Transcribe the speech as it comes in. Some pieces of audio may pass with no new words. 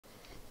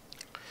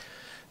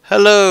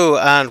Hello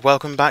and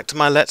welcome back to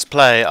my Let's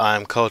Play. I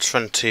am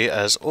Cold20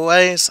 as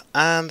always,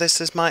 and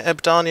this is my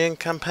Ebdanian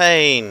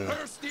campaign.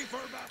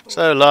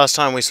 So last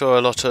time we saw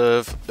a lot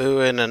of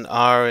oohing and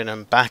ahhing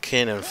and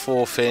backing and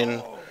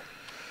forthing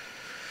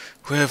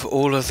with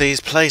all of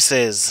these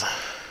places.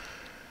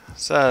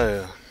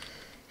 So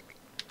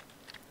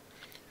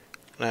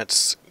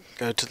let's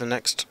go to the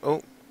next.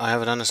 Oh, I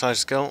have an unassigned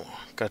skill.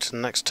 Go to the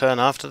next turn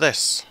after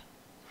this.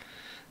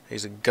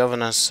 He's a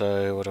governor,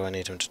 so what do I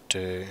need him to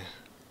do?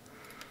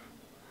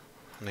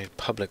 I need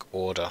public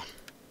order.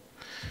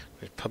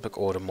 I need public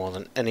order more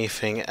than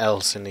anything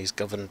else in these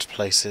governed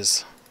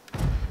places.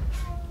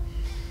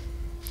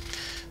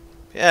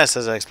 Yes,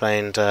 as I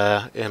explained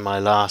in my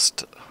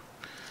last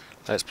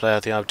Let's Play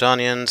of the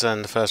Ebdanians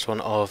and the first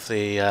one of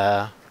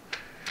the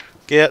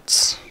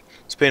Geats,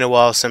 it's been a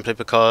while simply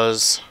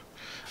because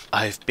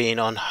I've been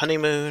on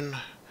honeymoon,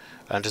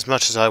 and as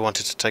much as I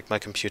wanted to take my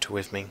computer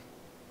with me,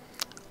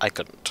 I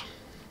couldn't.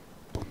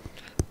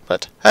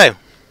 But hey,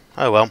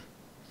 oh well.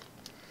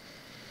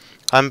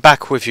 I'm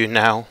back with you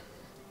now.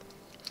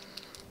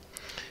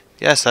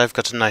 Yes, I've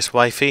got a nice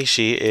wifey.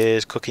 She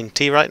is cooking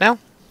tea right now.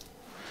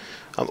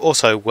 I'm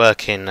also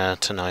working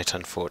tonight,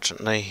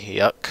 unfortunately.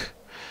 Yuck.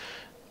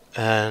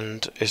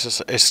 And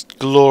it's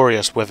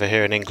glorious weather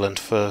here in England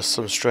for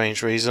some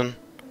strange reason.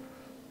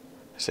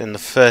 It's in the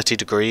 30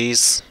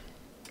 degrees,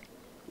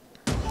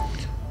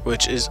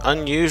 which is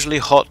unusually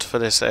hot for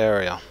this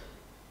area.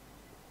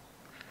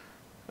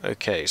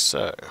 Okay,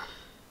 so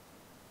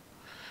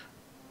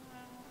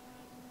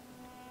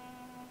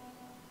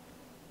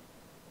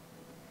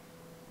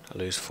I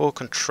lose full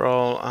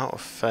control, out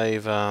of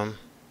favour. I'm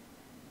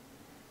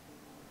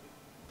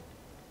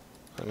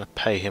going to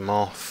pay him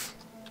off.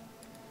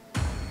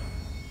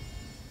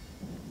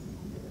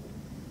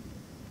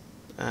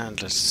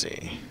 And let's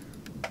see.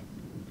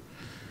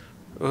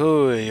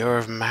 Ooh, you're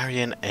of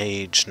marrying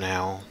age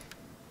now.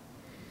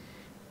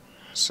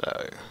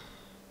 So,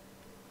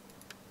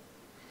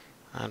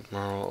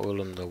 Admiral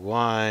Ulam the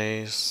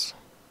Wise.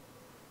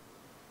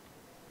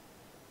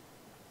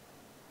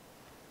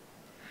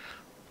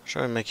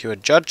 Shall we make you a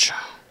judge?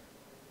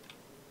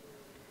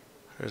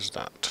 Who's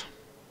that?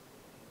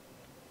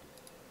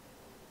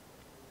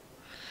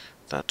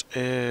 That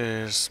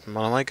is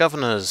one of my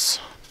governors,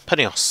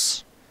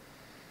 Penios.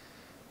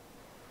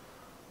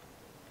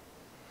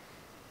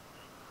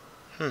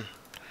 And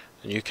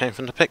you came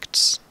from the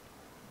Picts,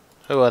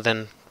 who are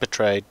then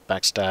betrayed,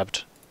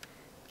 backstabbed.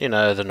 You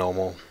know, the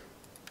normal.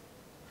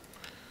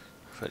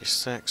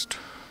 36th.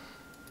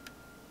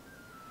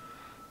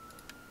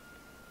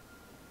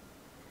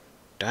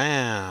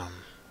 Damn.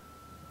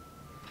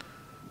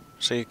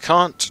 So you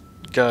can't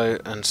go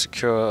and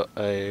secure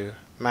a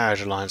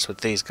marriage alliance with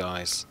these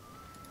guys.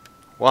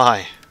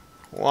 Why?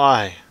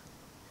 Why?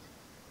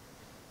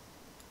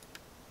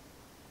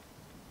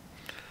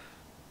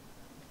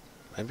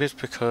 Maybe it's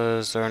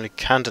because they're only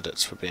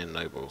candidates for being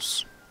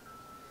nobles.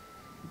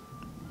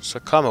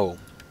 So come on.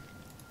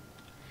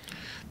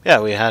 Yeah,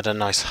 we had a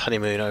nice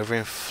honeymoon over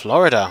in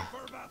Florida.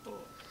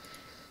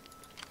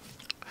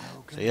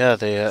 So yeah,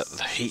 the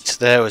heat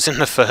there was in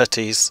the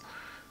 30s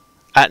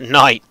at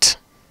night.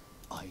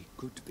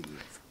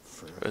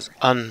 It was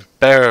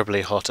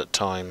unbearably hot at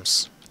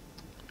times.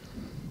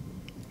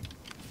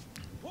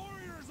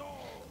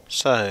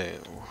 So,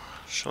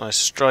 shall I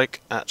strike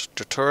at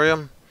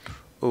Tutorium?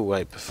 Oh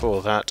wait,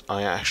 before that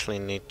I actually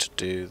need to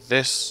do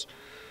this,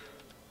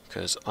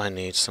 because I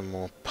need some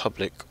more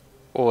public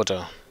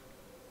order.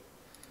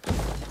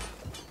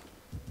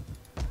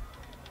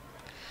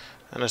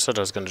 And I said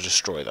I was going to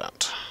destroy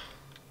that.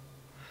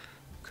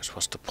 Because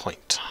what's the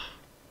point?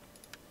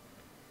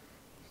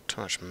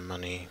 Too much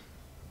money.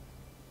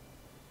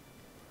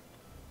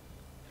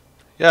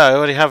 Yeah, I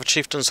already have a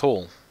Chieftain's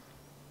Hall.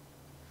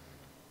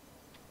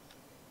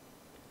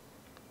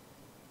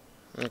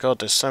 Oh God,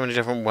 there's so many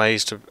different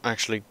ways to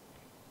actually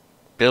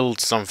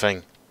build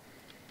something.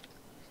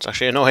 It's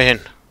actually annoying.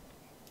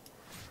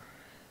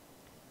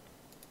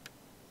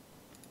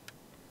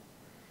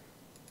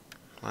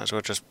 Might as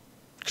well just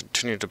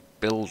continue to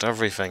build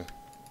everything.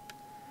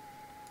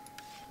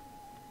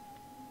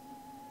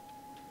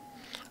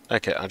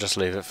 Okay, I'll just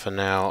leave it for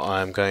now.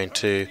 I'm going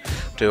to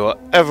do what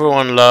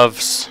everyone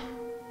loves,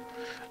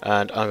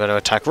 and I'm going to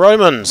attack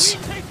Romans.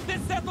 We take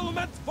this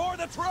settlement for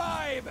the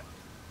tribe.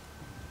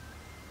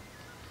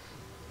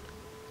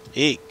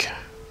 Eek.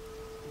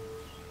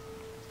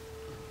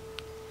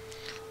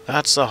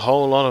 That's a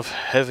whole lot of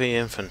heavy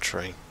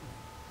infantry.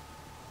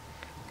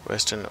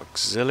 Western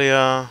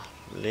Auxilia,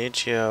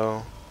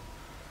 Legio,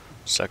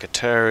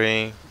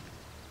 Secretary.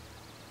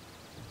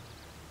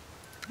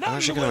 I'm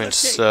actually going to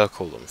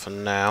encircle them for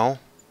now.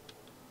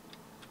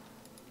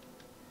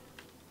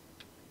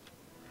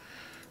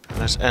 And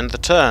let's end the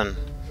turn.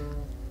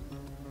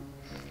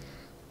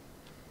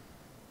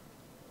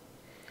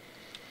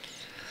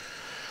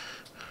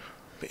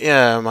 But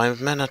yeah, my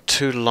men are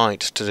too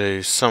light to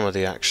do some of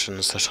the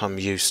actions that I'm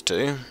used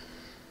to.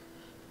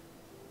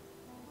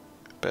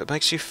 But it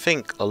makes you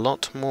think a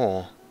lot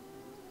more.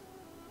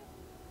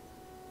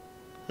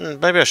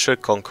 Maybe I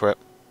should conquer it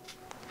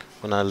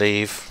when I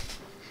leave.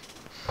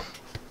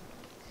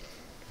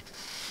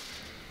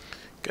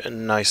 Get a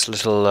nice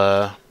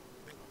little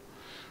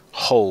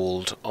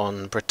hold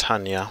on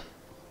Britannia.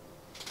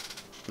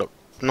 No,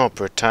 not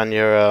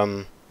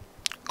Britannia,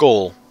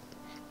 Gaul.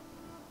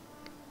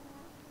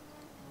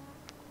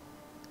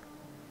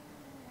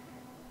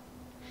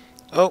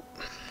 Oh.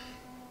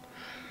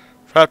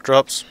 Flap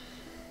drops.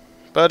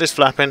 Bird is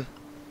flapping.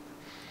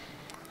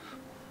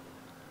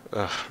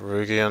 Ugh,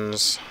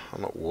 Rugians.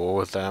 I'm at war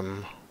with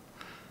them.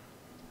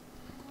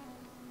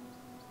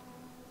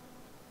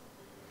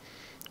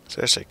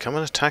 Seriously, come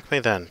and attack me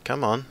then.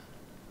 Come on.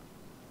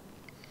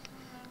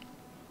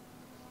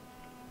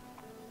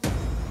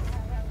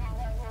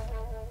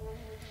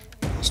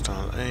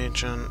 Hostile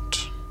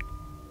agent.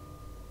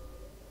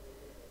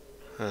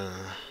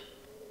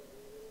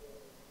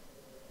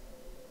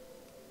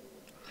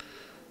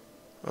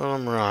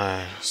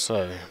 Right,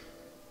 so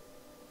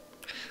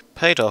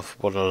paid off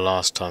one of the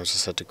last times I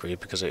said agree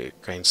because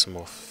it gained some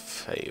more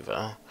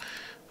favour.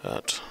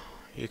 But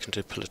you can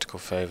do political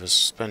favours,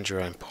 spend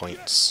your own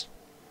points.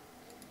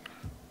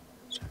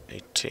 So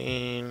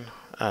 18.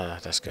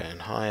 That's getting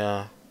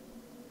higher.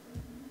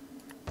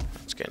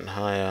 That's getting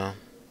higher.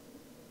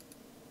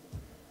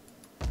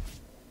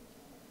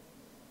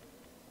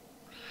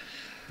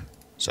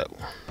 So,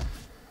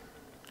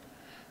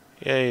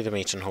 yay, the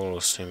meeting hall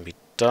will soon be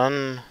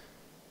done.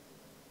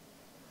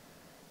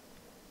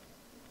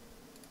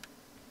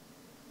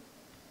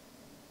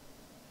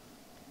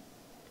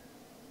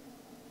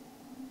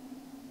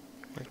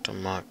 Click to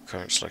mark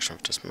current selection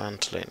of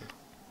dismantling.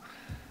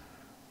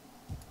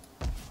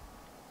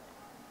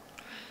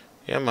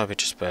 Yeah, it might be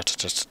just better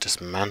just to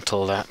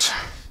dismantle that.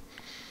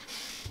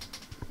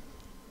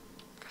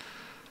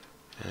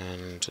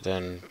 And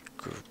then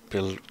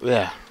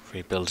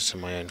rebuild it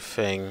in my own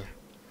thing.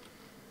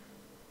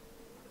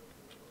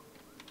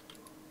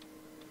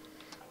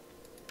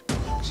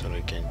 So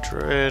we gain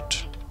Druid.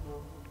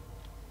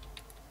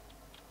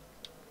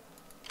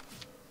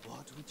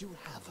 What would you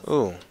have?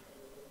 Ooh.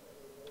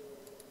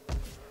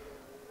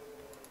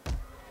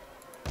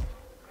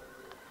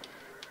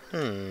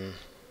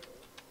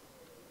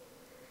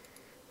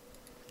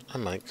 I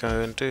might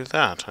go and do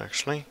that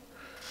actually.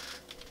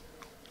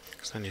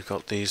 Because then you've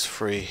got these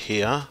three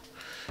here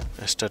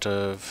instead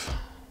of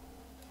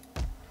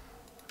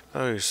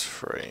those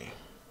three.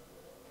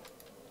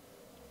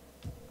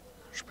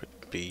 Which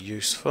would be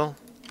useful.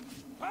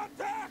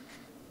 Attack!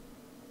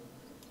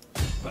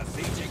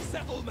 Besieging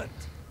settlement.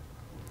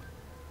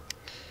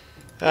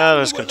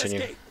 Let's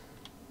continue.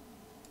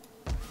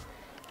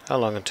 How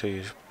long until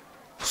you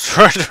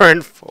surrender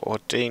in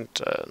 14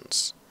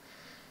 turns?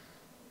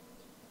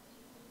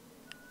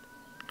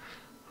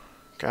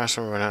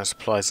 Garrison run out of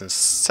supplies in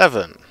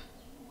 7.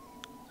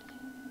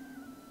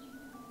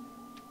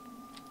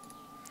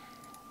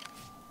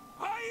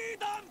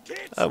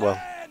 Oh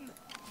well.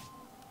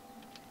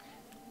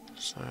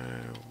 So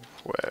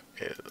where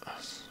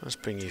is? Let's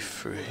bring you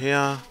through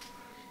here.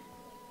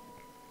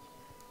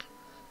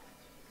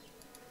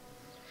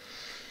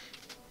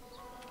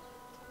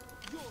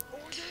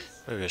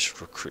 Maybe I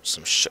should recruit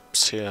some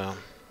ships here.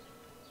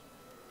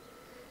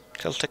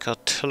 Celtic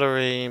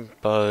artillery,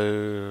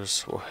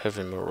 bows, or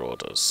heavy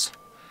marauders.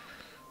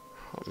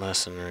 What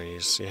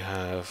mercenaries? You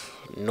have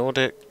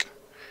Nordic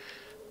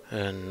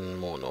and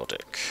more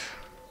Nordic.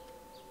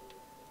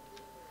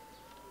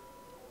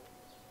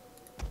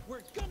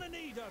 We're gonna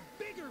need a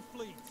bigger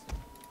fleet.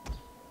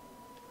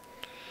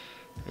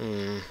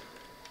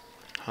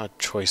 Hard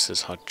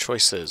choices, hard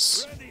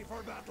choices. Ready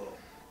for battle.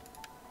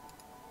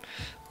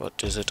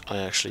 What is it I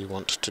actually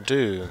want to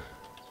do?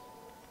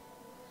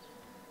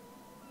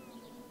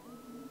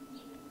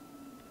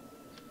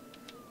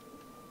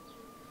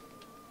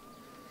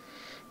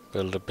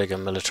 Build a bigger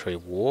military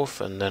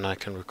wharf, and then I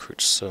can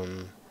recruit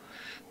some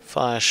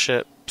fire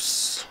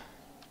ships,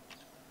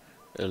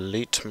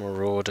 elite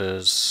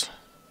marauders.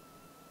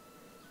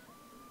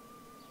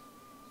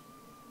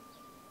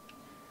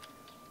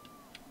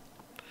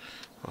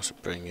 Also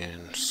bring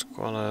in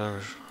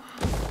Squalor.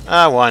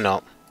 Why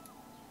not?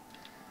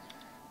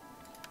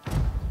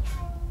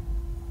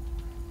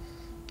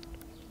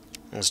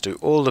 Let's do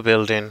all the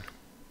building.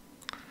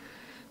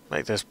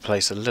 Make this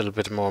place a little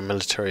bit more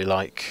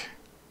military-like.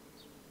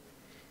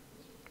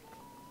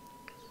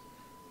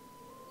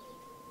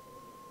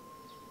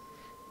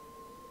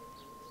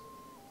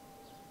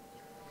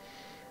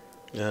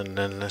 And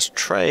then let's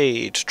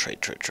trade.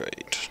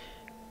 Trade.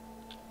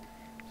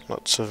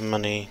 Lots of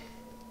money.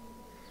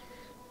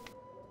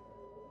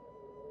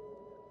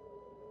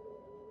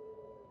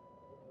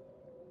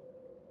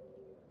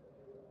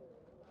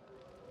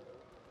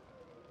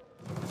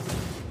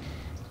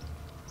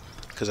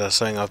 Because that's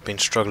something I've been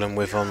struggling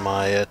with on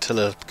my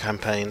Attila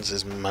campaigns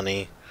is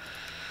money.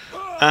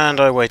 And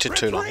I waited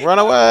too long. Run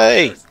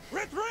away!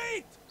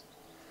 Retreat!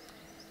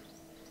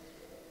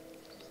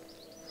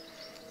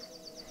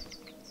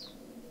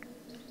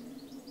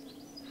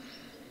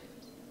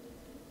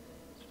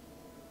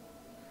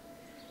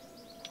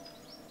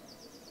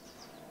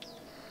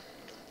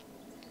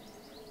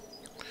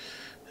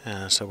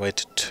 Yeah, so I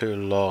waited too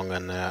long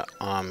and their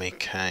army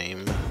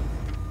came.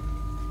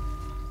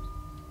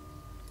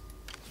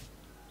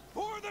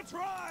 For the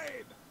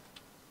tribe!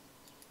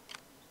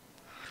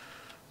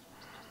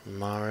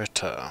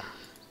 Marita.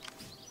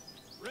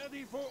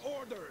 Ready for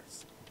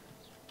orders!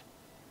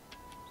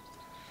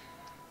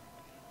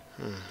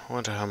 I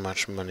wonder how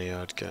much money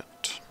I'd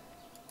get.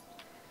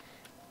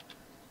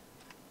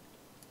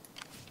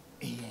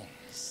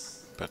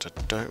 Yes. But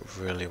I don't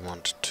really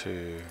want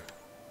to...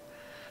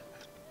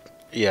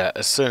 Yeah,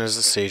 as soon as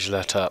the siege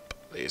let up,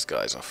 these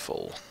guys are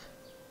full.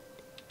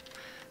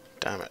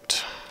 Damn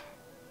it.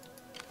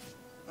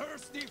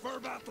 Thirsty for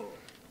battle!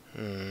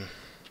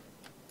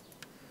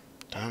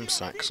 Damn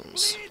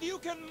Saxons. Bleed, you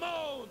can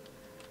moan!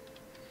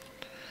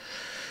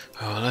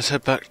 Oh, let's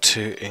head back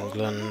to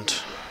England.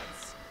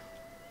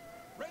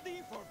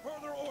 Ready for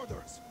further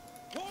orders!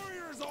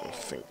 Warriors all! I'll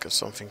think of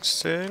something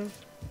soon.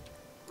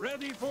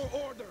 Ready for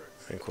orders!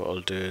 I think what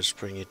I'll do is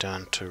bring you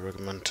down to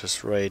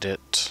Regimentus, raid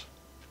it,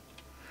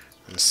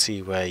 and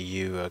see where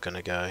you are going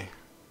to go.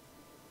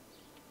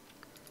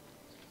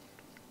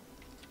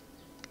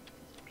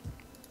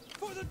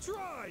 For the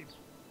tribe!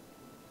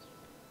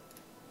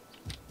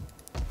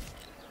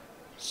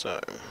 So,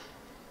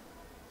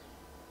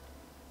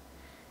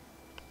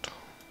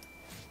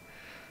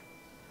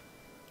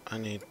 I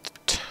need the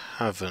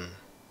tavern,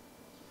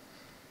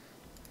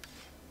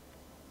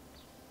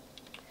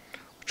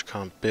 which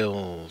can't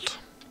build.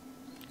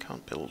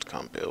 Can't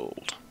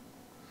build.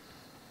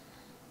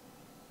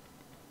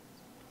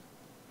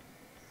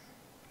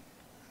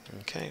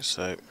 Okay,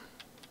 so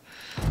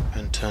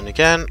and turn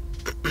again.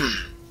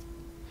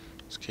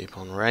 Let's keep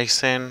on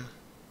racing.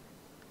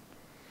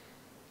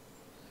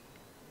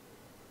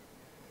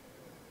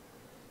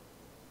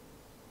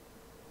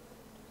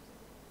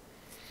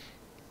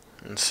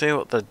 And see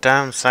what the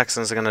damn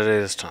Saxons are going to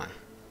do this time.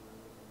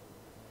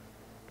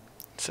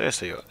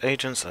 Seriously, your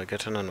agents are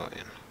getting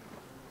annoying.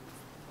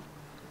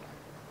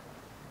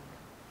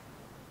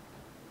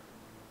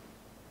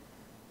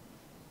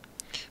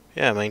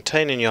 Yeah,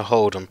 maintaining your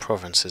hold on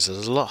provinces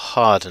is a lot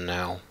harder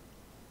now.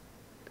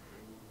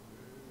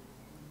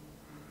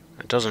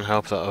 It doesn't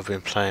help that I've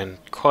been playing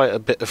quite a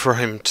bit of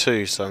Rome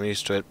too, so I'm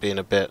used to it being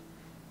a bit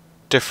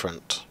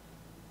different.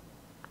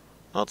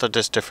 Not that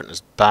this different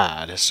is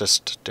bad, it's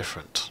just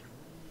different.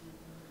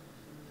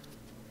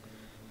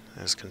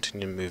 Let's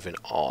continue moving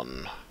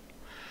on.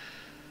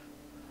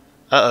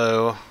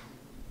 Uh-oh.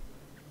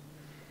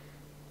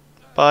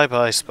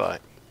 Bye-bye, spy.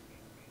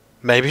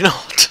 Maybe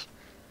not.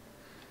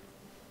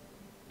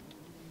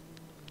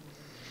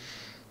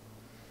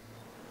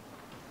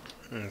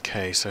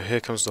 Okay, so here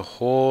comes the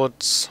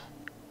hordes.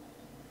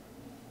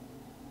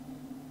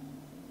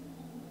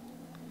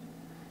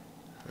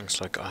 Looks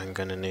like I'm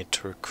gonna need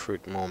to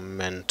recruit more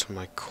men to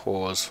my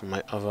cause for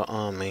my other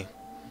army.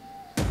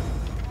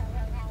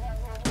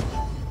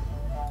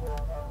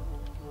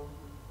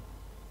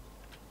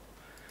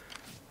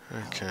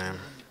 Okay.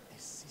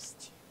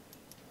 Assist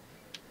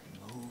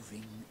you.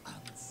 Moving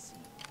unseen.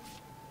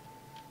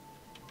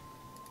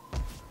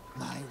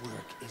 My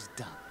work is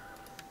done.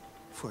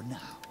 For now.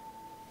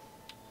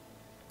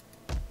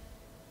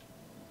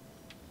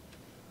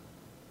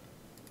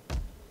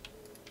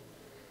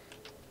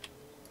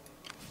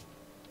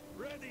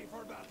 Ready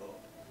for battle!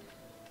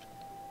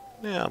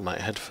 Yeah, I might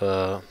head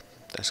for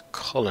this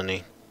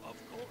colony. Of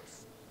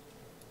course.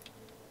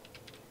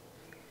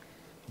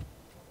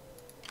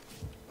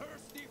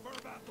 Thirsty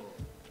for battle!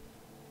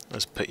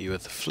 Let's put you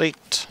with the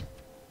fleet,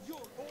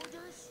 Your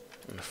orders?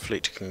 and the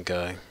fleet can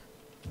go.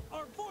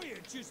 Our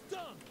voyage is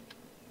done!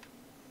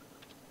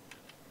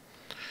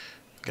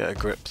 Get a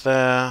grip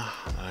there,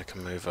 I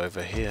can move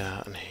over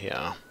here and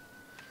here.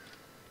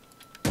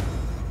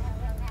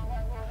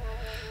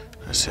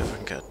 Let's see if I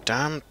can get a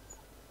damn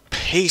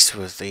peace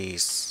with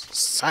these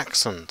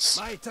Saxons.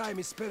 My time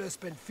is better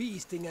spent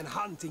feasting and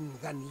hunting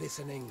than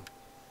listening.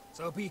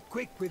 So be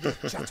quick with your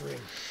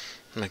chattering.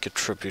 Make a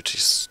tributary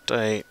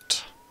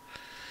state.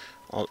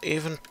 I'll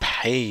even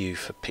pay you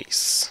for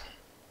peace.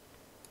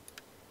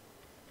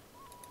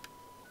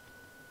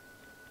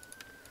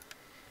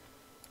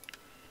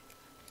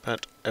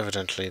 But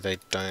evidently they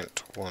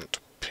don't want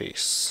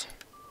peace.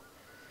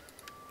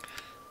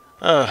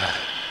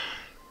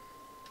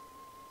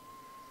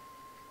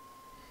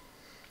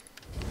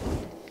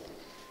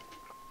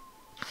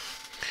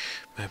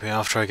 Maybe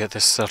after I get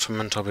this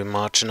settlement I'll be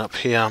marching up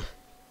here.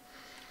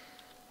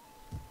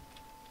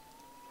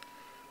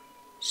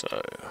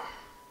 So,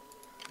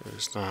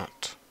 who's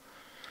that?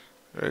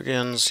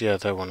 Uruguayans? Yeah,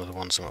 they're one of the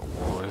ones I'm at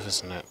war with,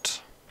 isn't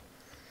it?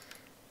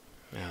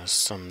 Yeah, there's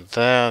some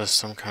there, there's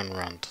some coming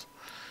around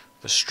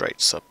the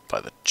straits up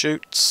by the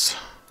Jutes.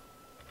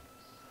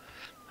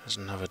 There's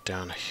another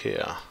down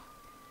here.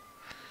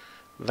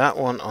 That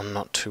one I'm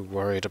not too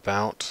worried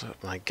about.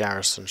 My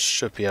garrison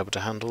should be able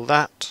to handle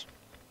that.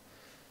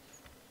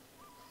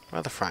 Where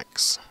are the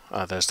Franks?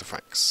 Ah, there's the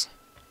Franks.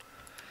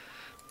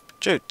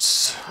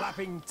 Jutes.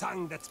 Flapping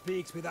tongue that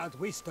speaks without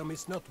wisdom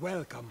is not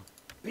welcome.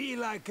 Be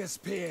like a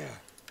spear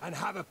and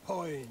have a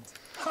point.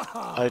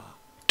 I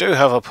do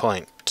have a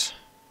point.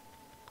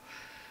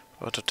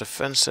 What a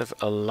defensive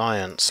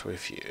alliance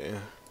with you.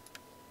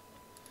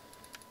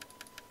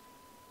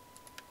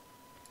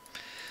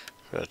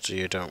 But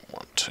you don't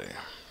want to.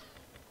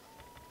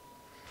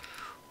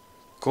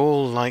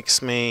 Gaul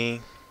likes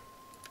me.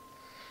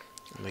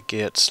 And the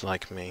Geats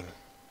like me.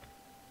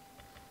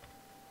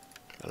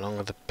 Along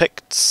with the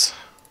Picts.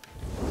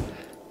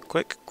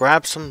 Quick,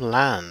 grab some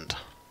land.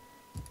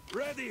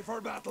 Ready for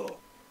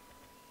battle.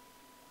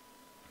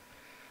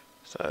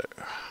 So,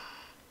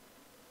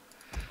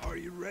 Are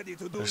you ready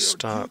to do your let's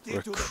start duty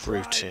to the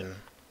recruiting. tribe?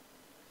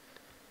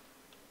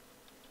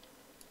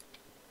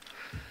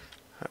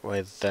 That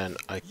way then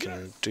I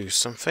can do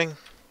something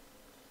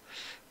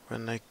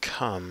when they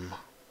come.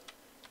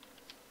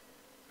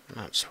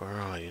 That's where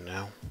are you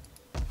now?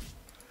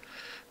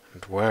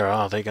 And where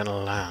are they gonna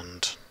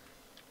land?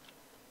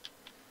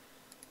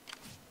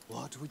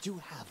 What would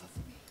you have of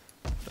me?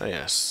 Oh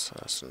yes,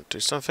 let's do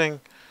something.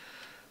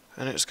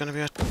 And it's gonna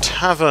be a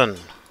tavern.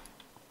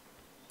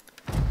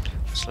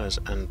 So let's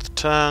end the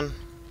turn.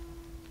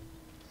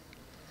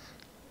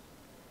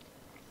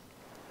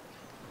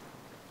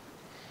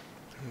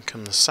 In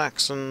come the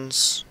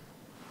Saxons.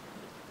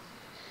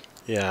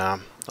 Yeah,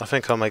 I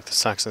think I'll make the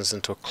Saxons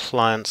into a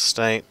client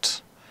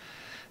state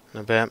in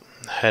a bit.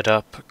 Head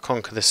up,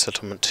 conquer this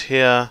settlement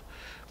here,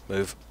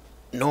 move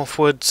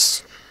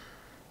northwards.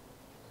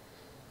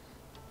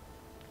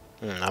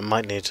 I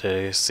might need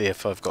to see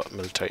if I've got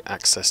military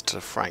access to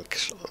the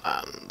Frank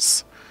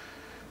lands.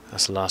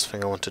 That's the last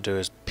thing I want to do,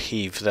 is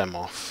peeve them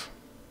off.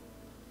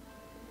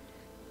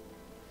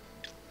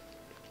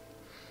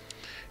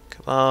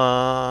 Come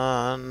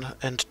on,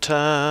 end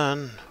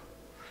turn.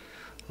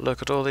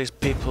 Look at all these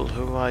people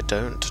who I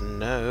don't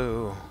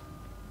know.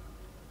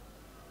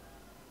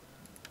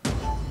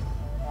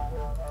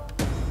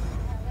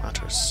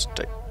 Matter of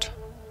state.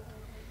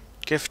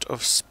 Gift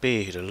of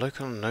speed, a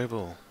local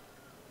noble.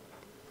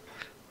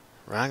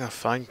 Rang a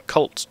fine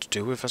cult to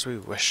do with as we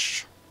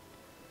wish.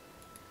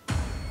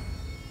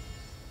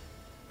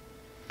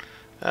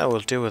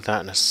 We'll deal with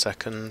that in a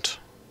second.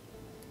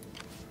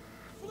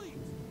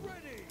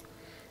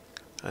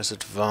 Let's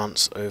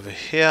advance over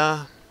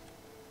here.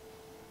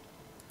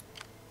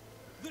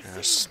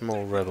 A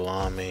small rebel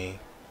army.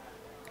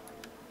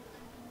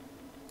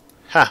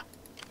 Ha!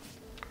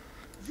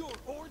 Your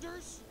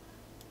orders?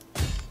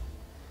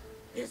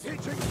 Is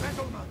it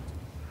settlement?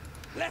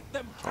 Let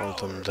them Hold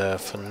them there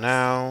for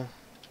now.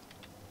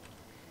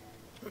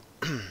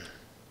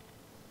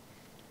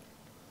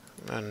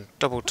 And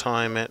double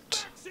time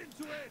it.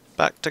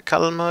 Back to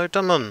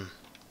Calmodunum.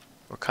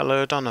 Or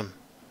Calodunum.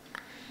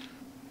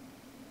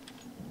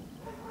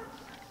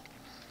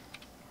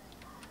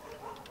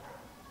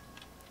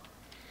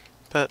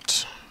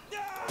 But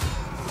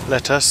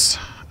let us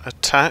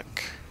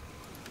attack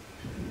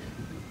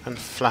and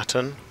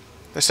flatten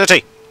the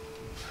city.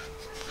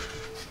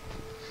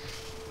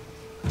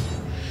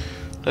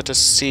 Let us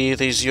see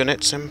these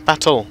units in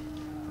battle.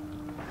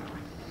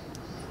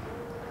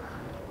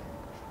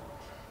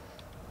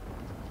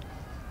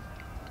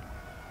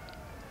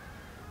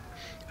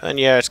 And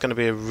yeah, it's going to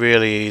be a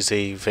really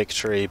easy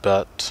victory,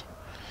 but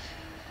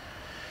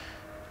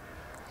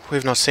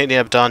we've not seen the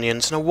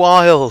Ebdanians in a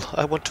while.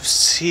 I want to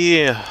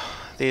see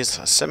these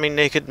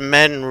semi-naked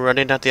men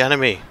running at the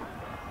enemy.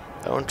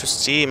 I want to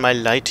see my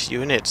light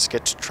units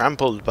get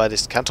trampled by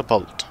this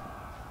catapult.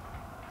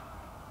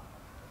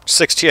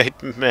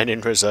 68 men in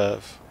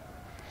reserve.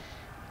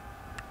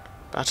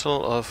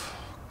 Battle of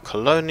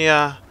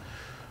Colonia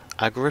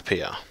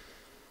Agrippia.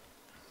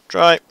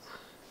 Try.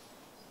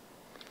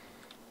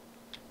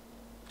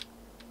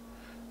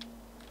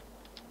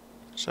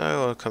 So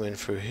I'll come in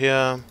through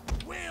here.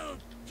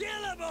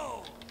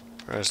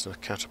 Where's the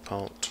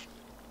catapult?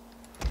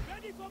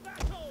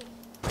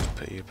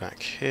 Put you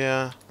back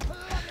here.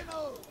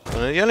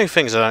 And the only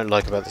things I don't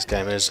like about this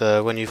game is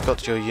when you've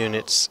got your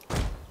units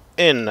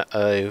in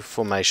a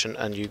formation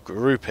and you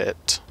group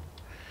it,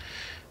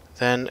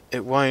 then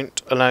it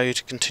won't allow you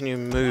to continue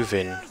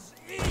moving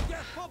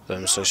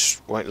them, so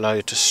it won't allow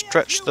you to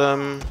stretch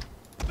them,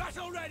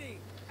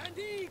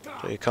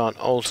 so you can't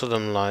alter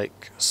them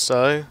like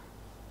so,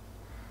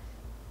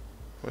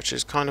 which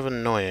is kind of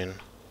annoying.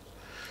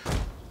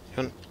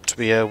 You want to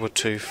be able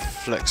to be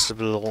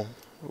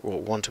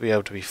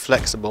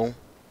flexible.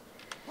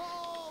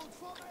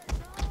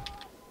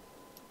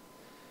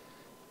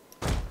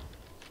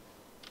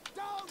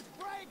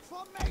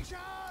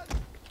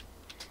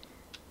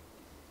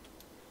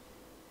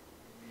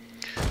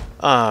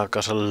 Ah,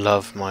 gotta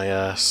love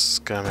my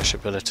skirmish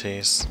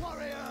abilities.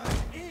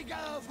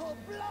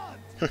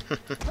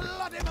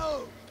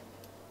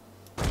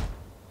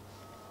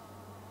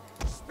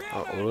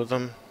 Oh, all of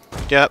them?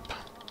 Yep.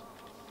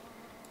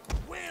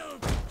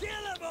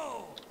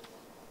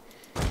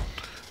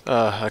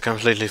 I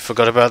completely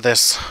forgot about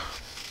this.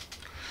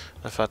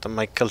 The fact that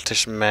my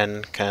cultish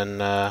men can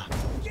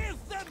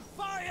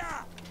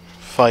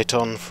fight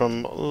on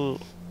from a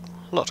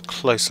lot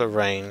closer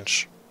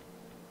range.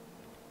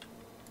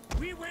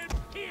 We will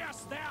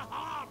pierce their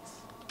hearts.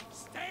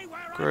 Stay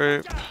where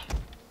Group.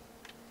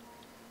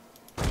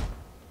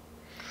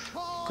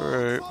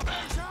 Group.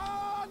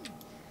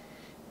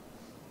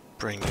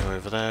 Bring you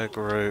over there,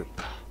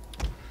 group.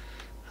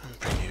 And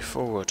bring you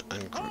forward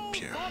and group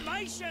you.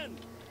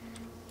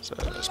 So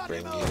let's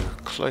bring you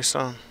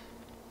closer.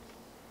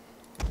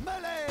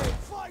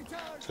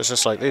 So it's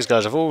just like these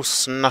guys have all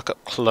snuck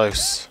up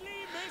close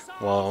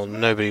while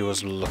nobody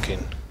was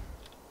looking.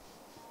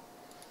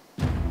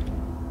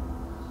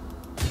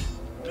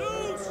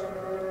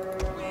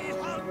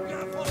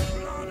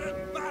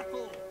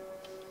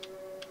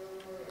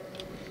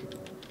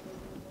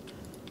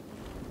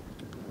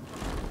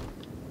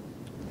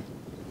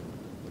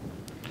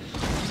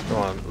 Go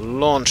on,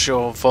 launch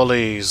your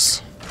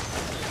volleys.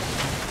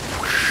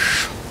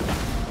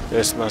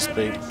 This must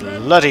be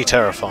bloody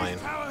terrifying.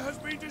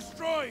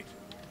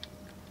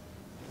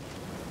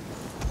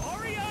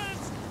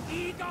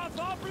 You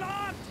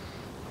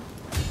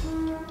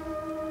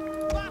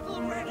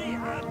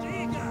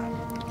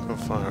can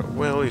fire at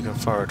will, you can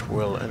fire at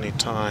will any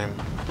time.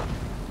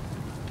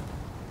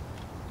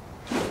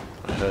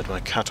 I heard my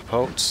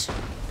catapults.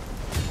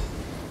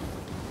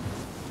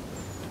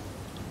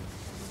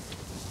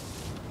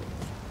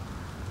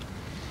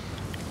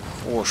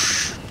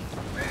 Whoosh.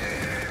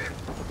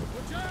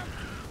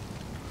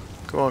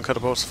 Come on,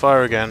 catapults,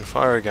 fire again,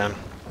 fire again.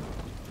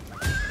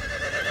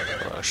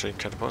 Well, actually,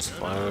 catapults,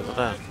 fire over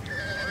there.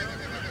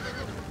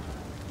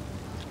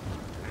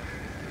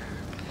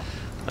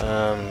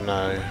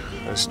 No.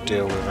 Let's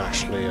deal with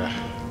actually a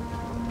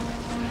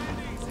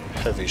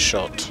heavy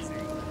shot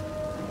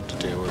to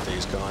deal with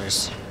these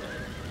guys.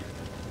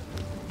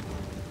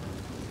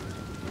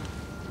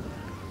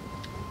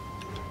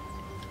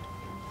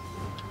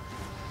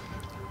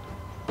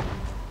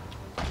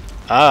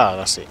 Ah,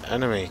 that's the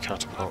enemy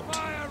catapult.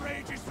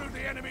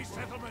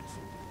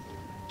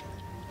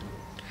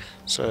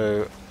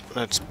 So,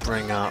 let's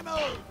bring up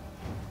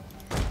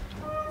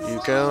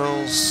you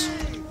girls.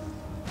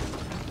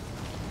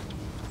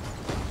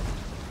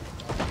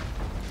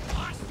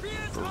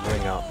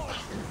 Bring up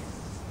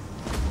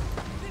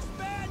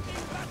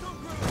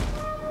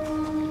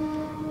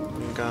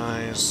you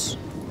guys.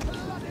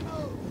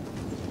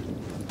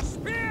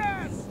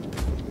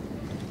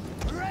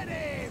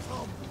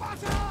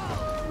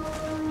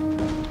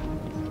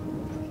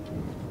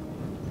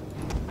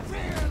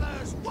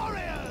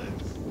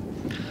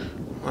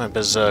 My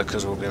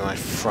berserkers will be my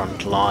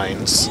front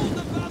lines.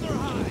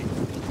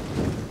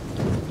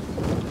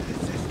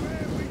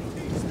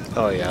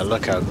 Oh yeah,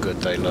 look how good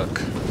they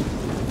look.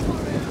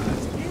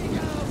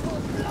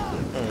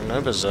 Oh,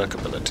 no berserk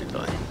ability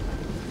though.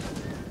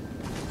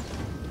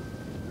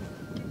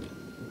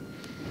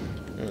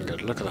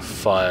 Good, look at the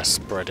fire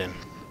spreading.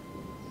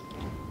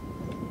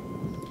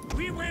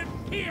 We will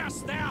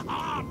pierce their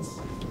hearts.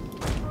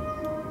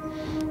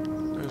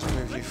 Let's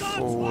move you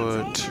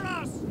forward.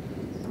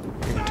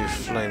 You can do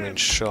flaming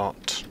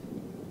shot.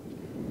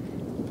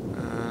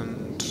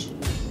 And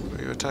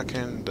are you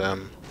attacking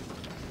them?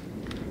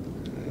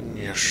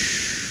 Yes.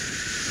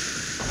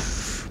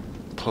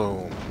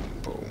 Boom,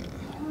 boom.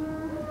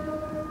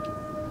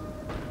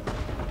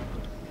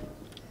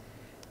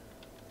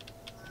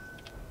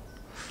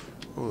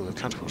 Ooh, the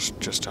catapult's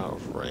just out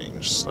of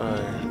range, so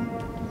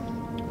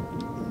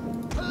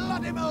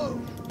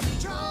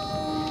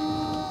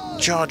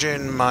charge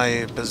in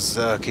my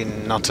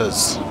berserking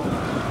nutters.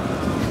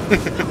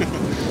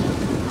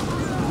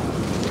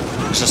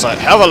 It's just like,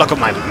 have a look at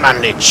my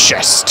manly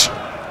chest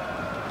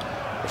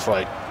before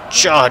I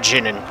charge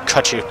in and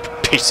cut you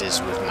to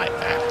pieces with my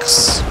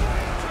axe.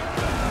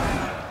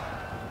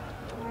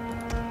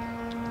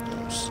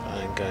 Oops,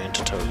 I'm going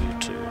to tell you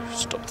to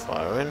stop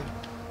firing.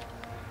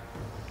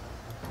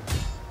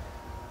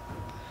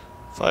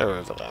 Fire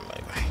over there,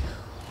 maybe.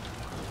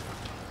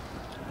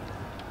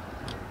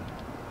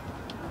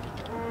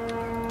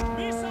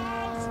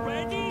 Missiles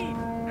ready.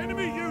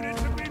 Enemy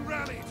units have been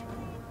rallied.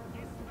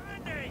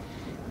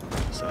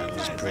 So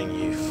let's bring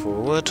you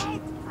forward.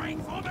 Break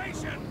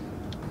formation.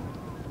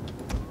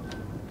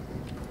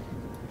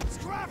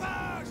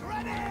 Scrappers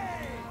ready.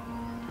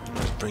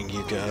 Let's bring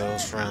you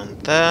girls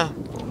round there,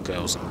 or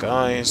girls and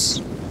guys,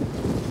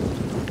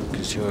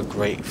 because you're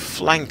great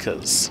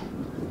flankers.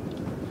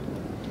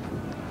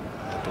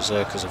 The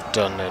berserkers have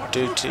done their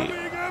duty.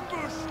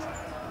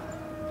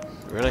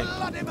 Really?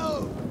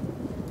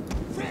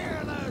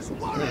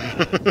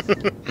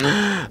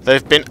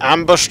 They've been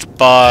ambushed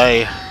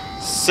by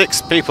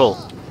 6 people.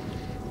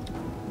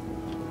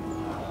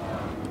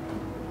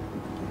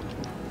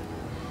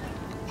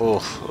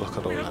 Oh, look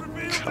at all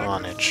that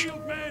carnage.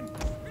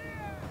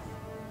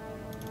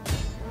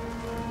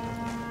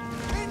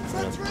 I'm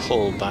going to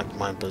pull back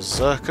my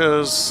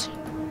berserkers.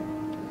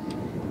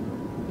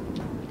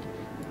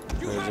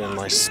 Move in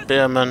my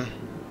spearmen.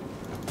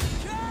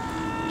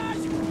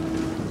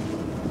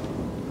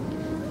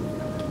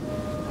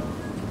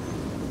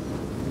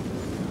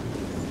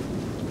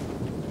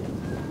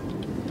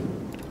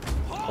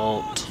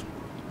 Halt.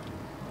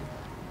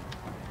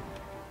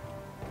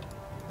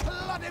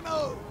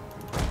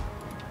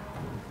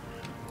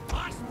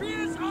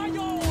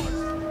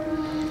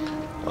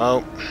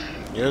 Well,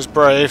 You was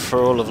brave for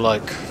all of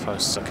like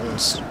 5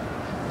 seconds.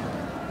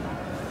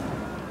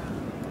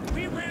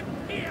 We will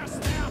pierce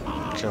their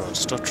hearts. Come on,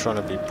 stop trying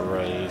to be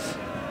brave.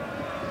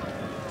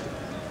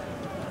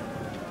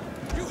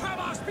 You have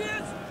our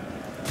spears.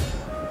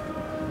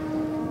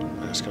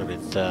 It's gonna be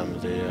them,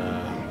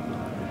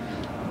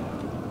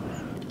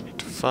 need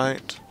to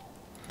fight.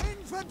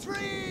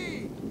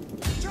 Infantry!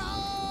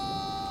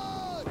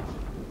 Charge!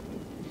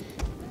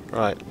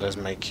 Right, let's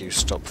make you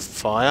stop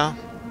fire.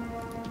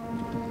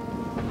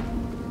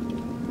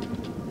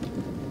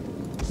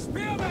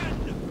 Spearmen.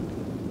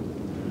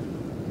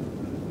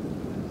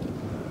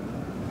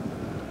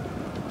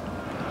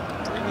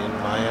 Bring in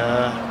my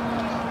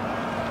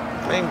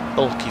main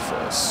bulky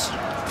force.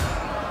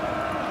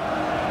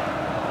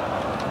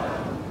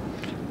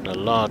 And a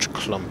large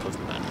clump of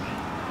men.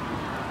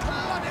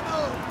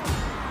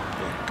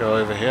 Okay, go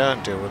over here,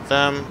 deal with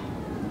them.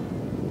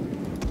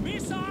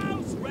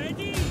 Missiles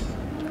ready.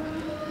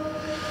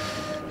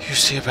 You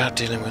see about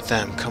dealing with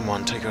them. Come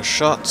on, take your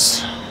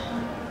shots.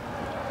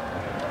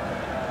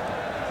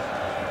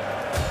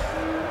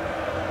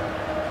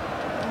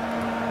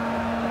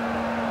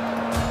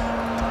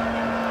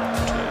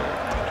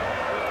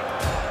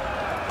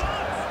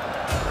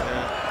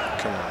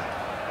 Come on.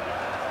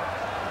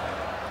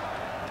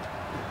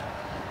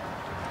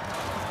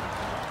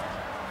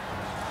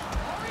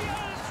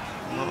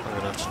 Well, I'm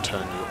gonna have to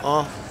turn you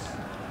off.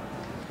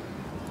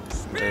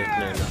 They've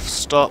near enough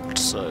stopped,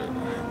 so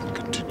we'll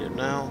continue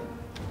now.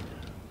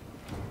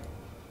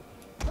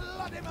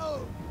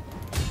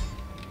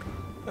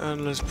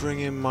 And let's bring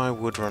in my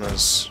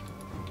woodrunners.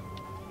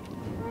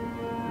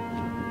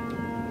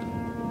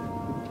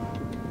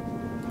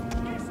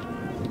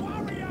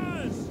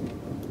 Warriors.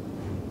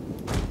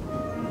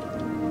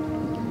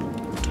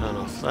 Turn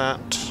off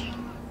that.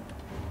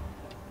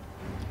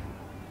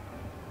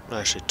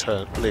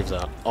 Actually, leave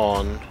that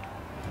on.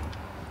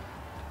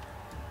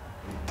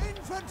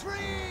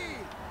 Infantry!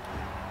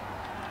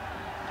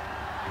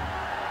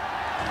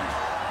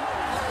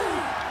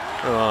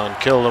 Come on,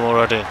 kill them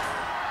already.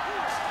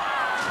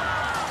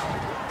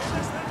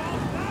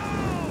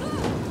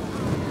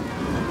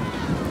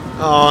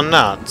 Oh,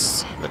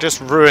 nuts. They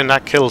just ruined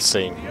that kill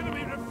scene. The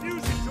enemy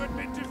refuses to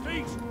admit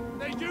defeat.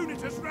 Their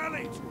unit has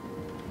rallied.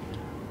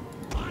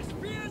 Our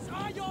spears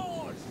are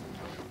yours.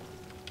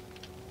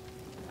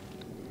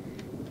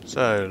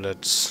 So,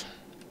 let's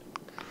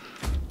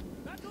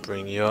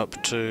bring you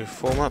up to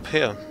form up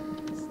here.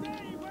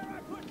 Stay where I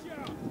put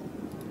you.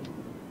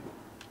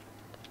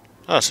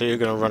 Ah, so you're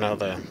going to run out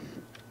there.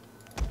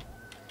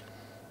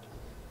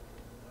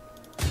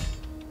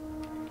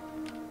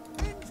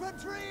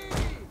 Infantry!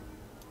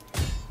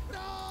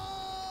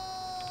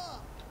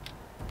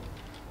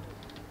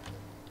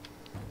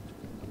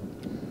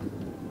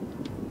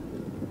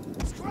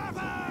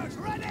 Scrappers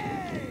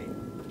ready.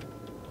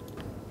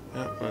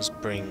 Yep, let's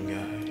bring you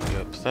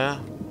up there.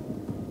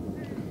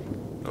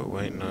 Oh,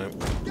 wait, no.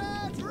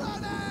 Get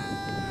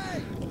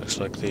ready! Looks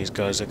like these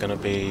guys are going to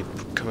be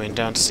coming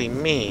down to see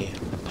me.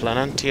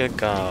 Planantia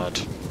Guard.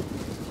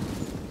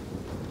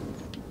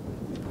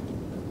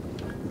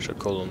 Should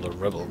call them the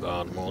Rebel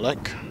Guard, more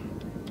like.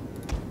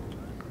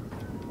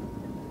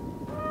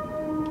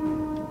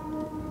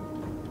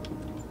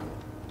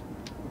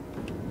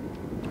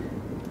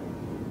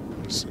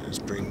 So let's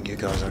bring you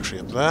guys actually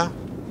up there.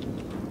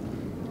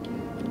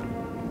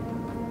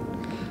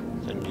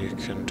 Then you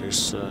can do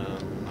some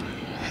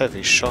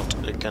heavy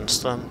shot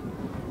against them.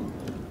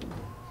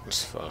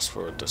 Let's fast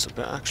forward this a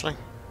bit, actually.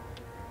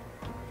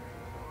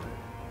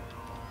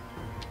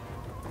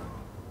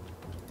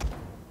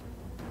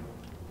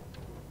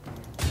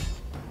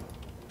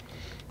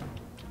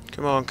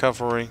 Come on,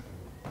 cavalry.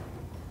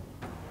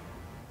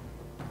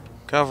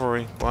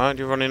 Cavalry, why aren't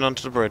you running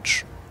onto the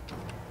bridge?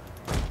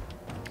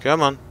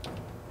 Come on.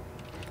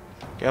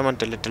 Come on.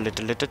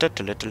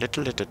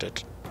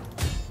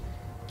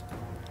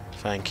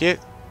 Thank you.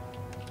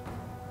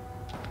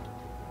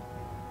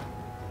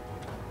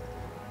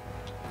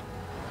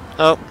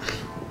 Oh.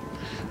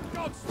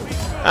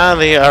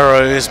 And the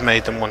arrows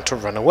made them want to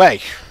run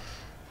away.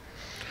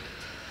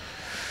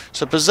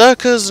 So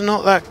Berserkers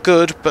not that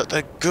good, but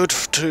they're good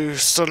to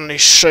suddenly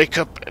shake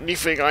up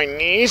anything I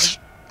need.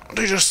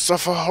 They just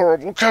suffer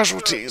horrible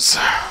casualties.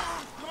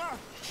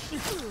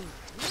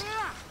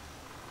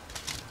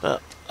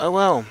 But, oh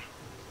well.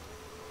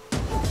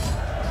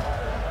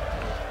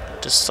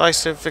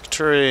 Decisive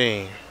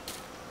victory.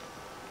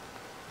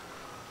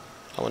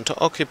 I want to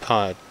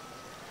occupy it.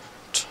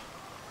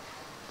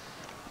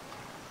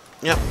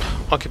 Yep,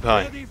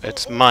 occupy.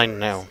 It's mine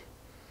now.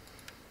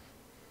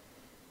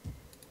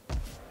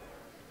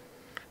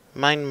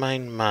 Mine,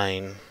 mine,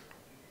 mine.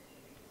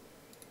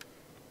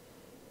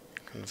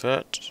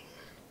 Convert.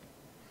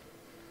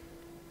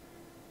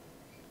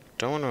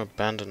 Don't want to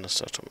abandon the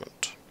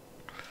settlement.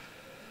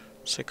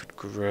 Sacred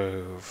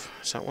Grove.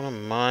 Is that one of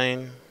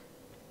mine?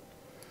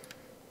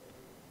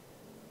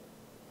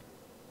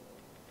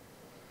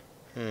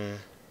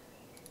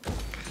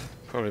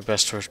 Probably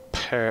best to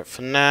repair it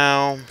for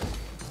now.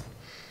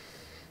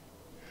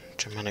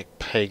 Germanic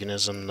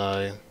paganism,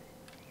 though.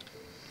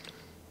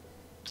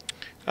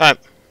 Alright.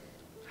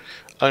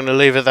 I'm going to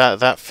leave it at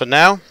that for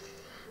now.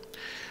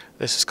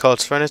 This is Cold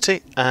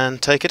Serenity,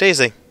 and take it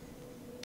easy.